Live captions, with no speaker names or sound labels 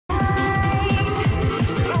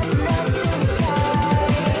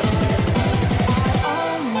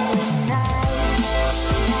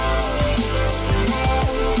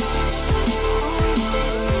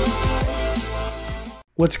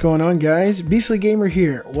What's going on, guys? Beastly Gamer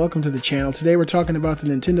here. Welcome to the channel. Today we're talking about the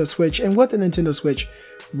Nintendo Switch and what the Nintendo Switch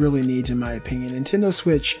really needs, in my opinion. Nintendo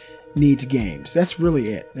Switch needs games. That's really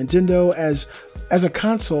it. Nintendo, as a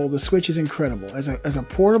console, the Switch is incredible. As a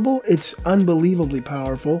portable, it's unbelievably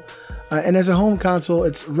powerful. And as a home console,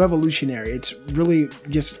 it's revolutionary. It's really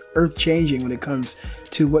just earth-changing when it comes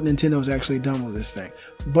to what Nintendo's actually done with this thing.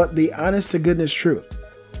 But the honest-to-goodness truth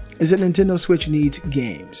is that Nintendo Switch needs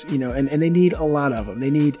games, you know, and they need a lot of them.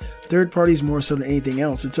 They need third parties more so than anything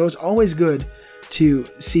else. And so it's always good to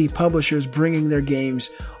see publishers bringing their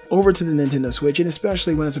games over to the Nintendo Switch, and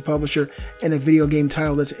especially when it's a publisher and a video game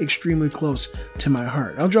title that's extremely close to my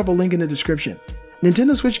heart. I'll drop a link in the description.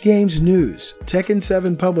 Nintendo Switch Games News. Tekken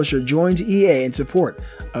 7 publisher joins EA in support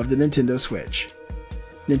of the Nintendo Switch.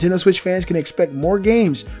 Nintendo Switch fans can expect more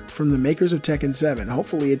games from the makers of Tekken 7.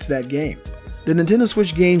 Hopefully it's that game. The Nintendo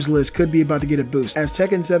Switch games list could be about to get a boost as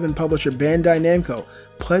Tekken 7 publisher Bandai Namco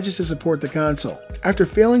pledges to support the console. After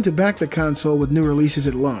failing to back the console with new releases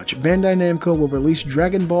at launch, Bandai Namco will release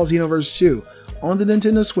Dragon Ball Xenoverse 2 on the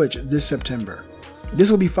Nintendo Switch this September.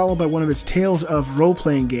 This will be followed by one of its Tales of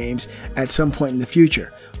role-playing games at some point in the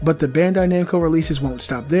future, but the Bandai Namco releases won't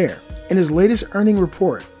stop there. In his latest earning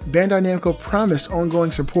report, Bandai Namco promised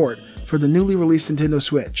ongoing support for the newly released Nintendo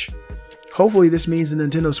Switch. Hopefully this means the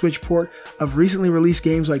Nintendo Switch port of recently released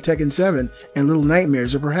games like Tekken 7 and Little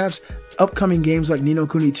Nightmares, or perhaps upcoming games like Ni no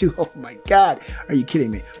Kuni 2. Oh my god, are you kidding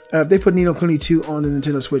me? If they put Ni no Kuni 2 on the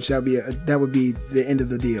Nintendo Switch, that would be the end of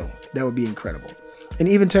the deal. That would be incredible. And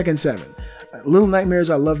even Tekken 7. Little Nightmares,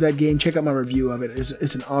 I love that game. Check out my review of it.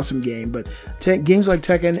 It's an awesome game. But games like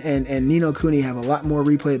Tekken and Ni no Kuni have a lot more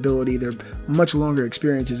replayability. They're much longer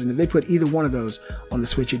experiences, and if they put either one of those on the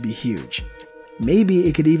Switch, it'd be huge. Maybe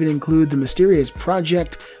it could even include the mysterious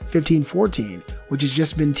Project 1514, which has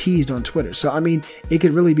just been teased on Twitter. So, I mean, it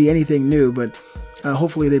could really be anything new, but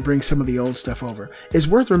hopefully they bring some of the old stuff over. It's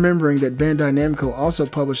worth remembering that Bandai Namco also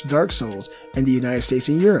published Dark Souls in the United States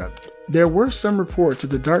and Europe. There were some reports that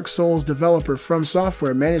the Dark Souls developer From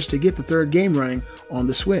Software managed to get the third game running on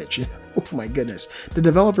the Switch. Oh my goodness. The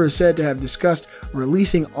developer is said to have discussed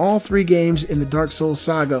releasing all 3 games in the Dark Souls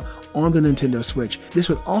saga on the Nintendo Switch. This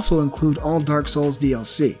would also include all Dark Souls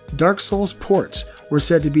DLC. Dark Souls ports were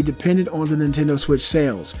said to be dependent on the Nintendo Switch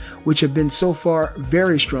sales, which have been so far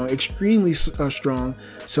very strong, extremely strong.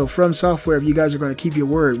 So From Software, if you guys are going to keep your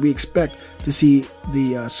word, we expect to see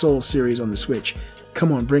the Souls series on the Switch.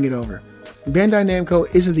 Come on, bring it over. Bandai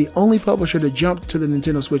Namco isn't the only publisher to jump to the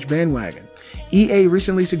Nintendo Switch bandwagon. EA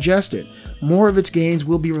recently suggested more of its games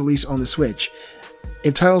will be released on the Switch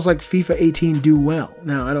if titles like FIFA 18 do well.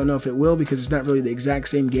 Now, I don't know if it will, because it's not really the exact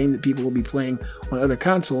same game that people will be playing on other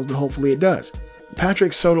consoles, but hopefully it does.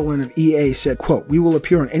 Patrick Soderlund of EA said, quote, "We will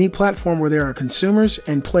appear on any platform where there are consumers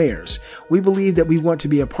and players. We believe that we want to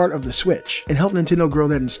be a part of the Switch and help Nintendo grow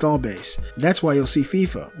that install base. That's why you'll see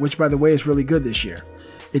FIFA, which by the way is really good this year.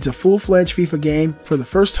 It's a full-fledged FIFA game for the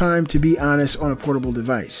first time, to be honest, on a portable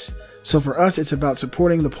device. So for us, it's about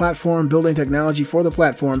supporting the platform, building technology for the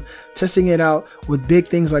platform, testing it out with big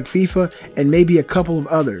things like FIFA and maybe a couple of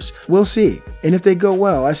others. We'll see. And if they go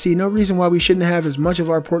well, I see no reason why we shouldn't have as much of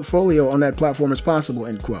our portfolio on that platform as possible,"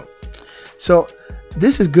 end quote. So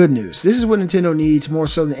this is good news. This is what Nintendo needs more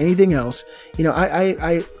so than anything else. You know,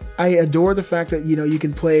 I adore the fact that, you know, you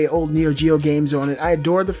can play old Neo Geo games on it. I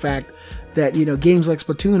adore the fact that, you know, games like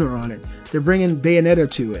Splatoon are on it. They're bringing Bayonetta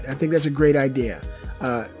to it. I think that's a great idea.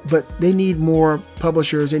 But they need more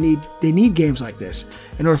publishers. They need games like this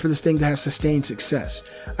in order for this thing to have sustained success.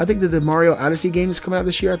 I think that the Mario Odyssey game that's coming out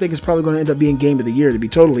this year, I think it's probably going to end up being Game of the Year, to be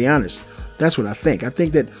totally honest. That's what I think. I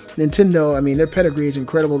think that Nintendo, I mean, their pedigree is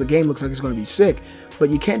incredible. The game looks like it's going to be sick, but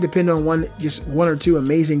you can't depend on just one or two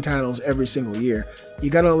amazing titles every single year. You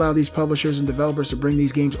got to allow these publishers and developers to bring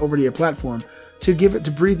these games over to your platform, to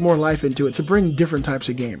breathe more life into it, to bring different types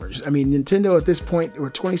of gamers. I mean, Nintendo at this point, or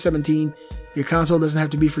 2017, your console doesn't have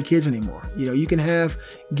to be for kids anymore. You know, you can have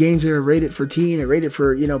games that are rated for teen and rated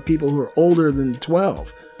for, you know, people who are older than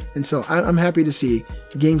 12. And so I'm happy to see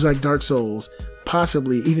games like Dark Souls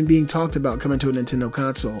possibly even being talked about coming to a Nintendo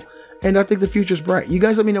console. And I think the future's bright. You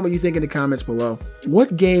guys let me know what you think in the comments below.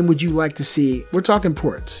 What game would you like to see? We're talking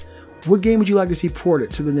ports. What game would you like to see ported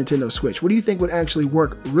to the Nintendo Switch? What do you think would actually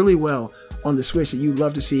work really well on the Switch that you'd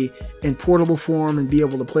love to see in portable form and be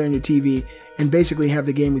able to play on your TV and basically have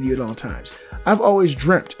the game with you at all times? I've always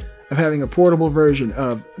dreamt of having a portable version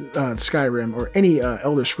of Skyrim or any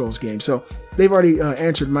Elder Scrolls game, so they've already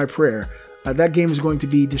answered my prayer. That game is going to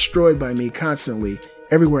be destroyed by me constantly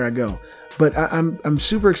everywhere I go. But I'm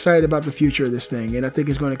super excited about the future of this thing, and I think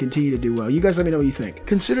it's going to continue to do well. You guys let me know what you think.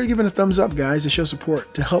 Consider giving a thumbs up, guys, to show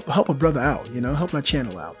support, to help a brother out, you know, help my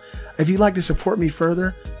channel out. If you'd like to support me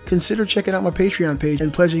further, consider checking out my Patreon page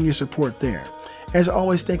and pledging your support there. As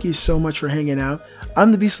always, thank you so much for hanging out.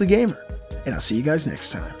 I'm the Beastly Gamer, and I'll see you guys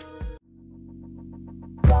next time.